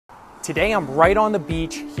Today I'm right on the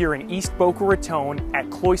beach here in East Boca Raton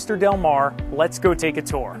at Cloister Del Mar. Let's go take a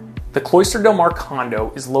tour. The Cloister Del Mar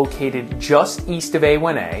condo is located just east of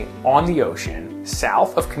A1A on the ocean,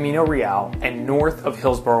 south of Camino Real, and north of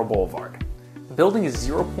Hillsborough Boulevard. The building is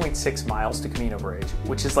 0.6 miles to Camino Bridge,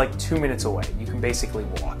 which is like 2 minutes away. You can basically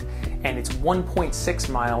walk. And it's 1.6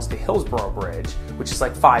 miles to Hillsborough Bridge, which is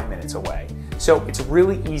like 5 minutes away. So it's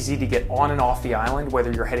really easy to get on and off the island,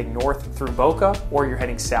 whether you're heading north through Boca or you're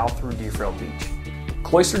heading south through Deerfield Beach.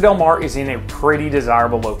 Cloister Del Mar is in a pretty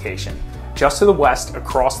desirable location. Just to the west,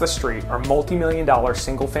 across the street, are multi-million-dollar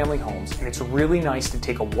single-family homes, and it's really nice to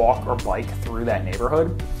take a walk or bike through that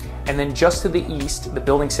neighborhood. And then just to the east, the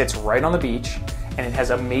building sits right on the beach, and it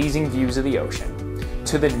has amazing views of the ocean.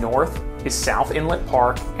 To the north is South Inlet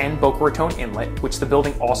Park and Boca Raton Inlet, which the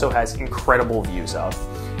building also has incredible views of.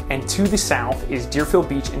 And to the south is Deerfield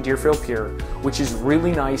Beach and Deerfield Pier, which is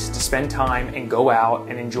really nice to spend time and go out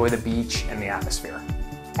and enjoy the beach and the atmosphere.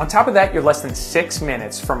 On top of that, you're less than 6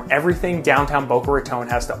 minutes from everything downtown Boca Raton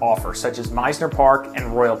has to offer, such as Meisner Park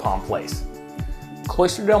and Royal Palm Place.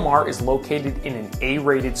 Cloister Del Mar is located in an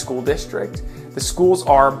A-rated school district. The schools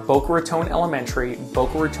are Boca Raton Elementary,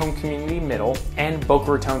 Boca Raton Community Middle, and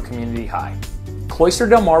Boca Raton Community High. Cloister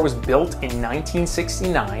Del Mar was built in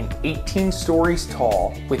 1969, 18 stories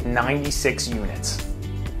tall, with 96 units.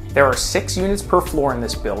 There are 6 units per floor in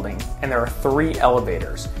this building, and there are 3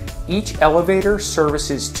 elevators. Each elevator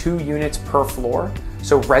services 2 units per floor,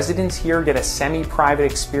 so residents here get a semi-private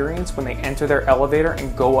experience when they enter their elevator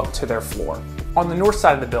and go up to their floor. On the north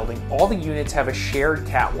side of the building, all the units have a shared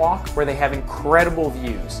catwalk where they have incredible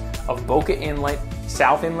views of Boca Inlet,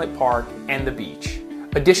 South Inlet Park, and the beach.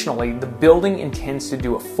 Additionally, the building intends to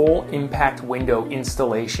do a full impact window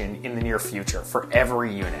installation in the near future for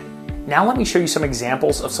every unit. Now let me show you some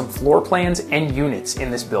examples of some floor plans and units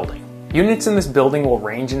in this building. Units in this building will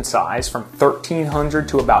range in size from 1,300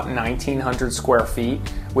 to about 1,900 square feet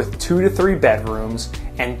with 2 to 3 bedrooms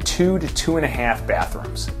and 2 to 2.5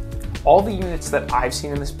 bathrooms. All the units that I've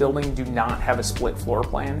seen in this building do not have a split floor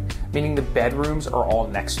plan, meaning the bedrooms are all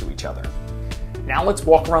next to each other. Now let's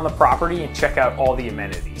walk around the property and check out all the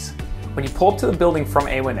amenities. When you pull up to the building from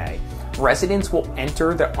A1A, residents will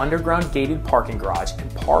enter the underground gated parking garage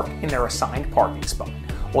and park in their assigned parking spot,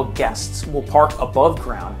 while guests will park above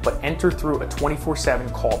ground but enter through a 24/7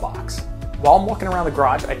 call box. While I'm walking around the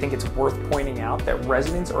garage, I think it's worth pointing out that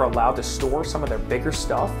residents are allowed to store some of their bigger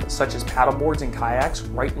stuff, such as paddleboards and kayaks,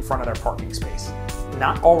 right in front of their parking space.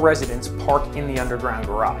 Not all residents park in the underground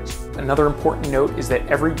garage. Another important note is that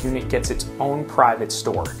every unit gets its own private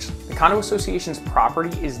storage. The condo association's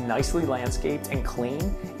property is nicely landscaped and clean,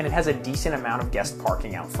 and it has a decent amount of guest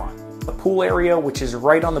parking out front. The pool area, which is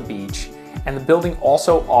right on the beach, and the building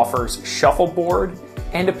also offers shuffleboard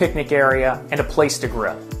and a picnic area and a place to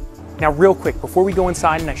grill. Now real quick, before we go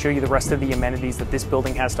inside and I show you the rest of the amenities that this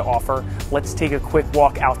building has to offer, let's take a quick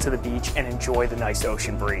walk out to the beach and enjoy the nice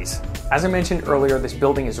ocean breeze. As I mentioned earlier, this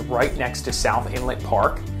building is right next to South Inlet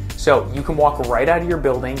Park, so you can walk right out of your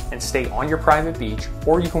building and stay on your private beach,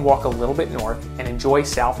 or you can walk a little bit north and enjoy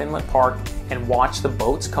South Inlet Park and watch the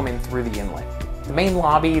boats come in through the inlet. The main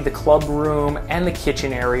lobby, the club room, and the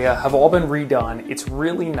kitchen area have all been redone. It's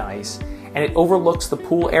really nice, and it overlooks the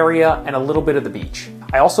pool area and a little bit of the beach.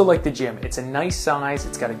 I also like the gym. It's a nice size,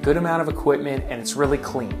 it's got a good amount of equipment, and it's really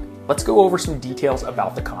clean. Let's go over some details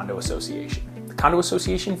about the condo association. The condo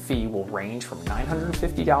association fee will range from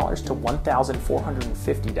 $950 to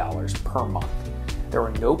 $1,450 per month. There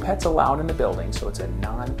are no pets allowed in the building, so it's a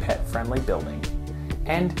non-pet friendly building.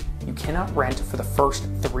 And you cannot rent for the first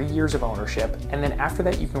 3 years of ownership, and then after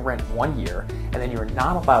that you can rent 1 year, and then you're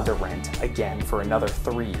not allowed to rent again for another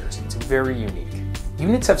 3 years. It's very unique.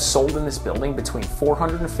 Units have sold in this building between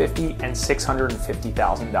 $450,000 and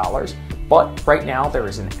 $650,000, but right now there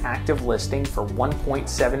is an active listing for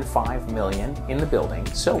 $1.75 million in the building,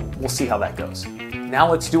 so we'll see how that goes. Now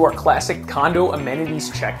let's do our classic condo amenities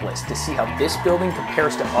checklist to see how this building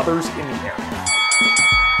compares to others in the area.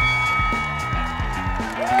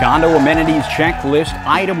 Condo amenities checklist.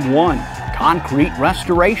 Item 1, concrete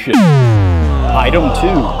restoration. Item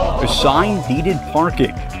 2, assigned deeded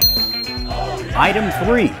parking. Item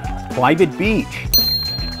 3, private beach.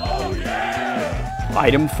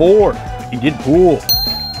 Item 4, heated pool.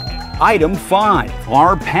 Item 5,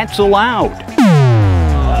 are pets allowed?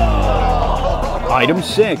 Item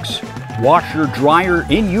 6, washer dryer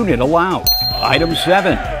in unit allowed. Item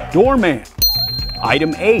 7, doorman.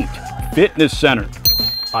 Item 8, fitness center.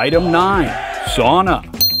 Item 9, sauna.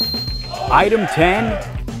 Item 10,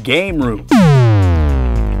 game room.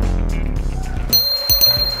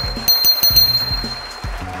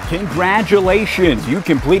 Congratulations, you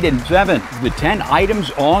completed 7 of the 10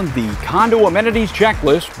 items on the condo amenities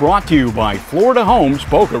checklist, brought to you by Florida Homes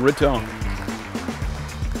Boca Raton.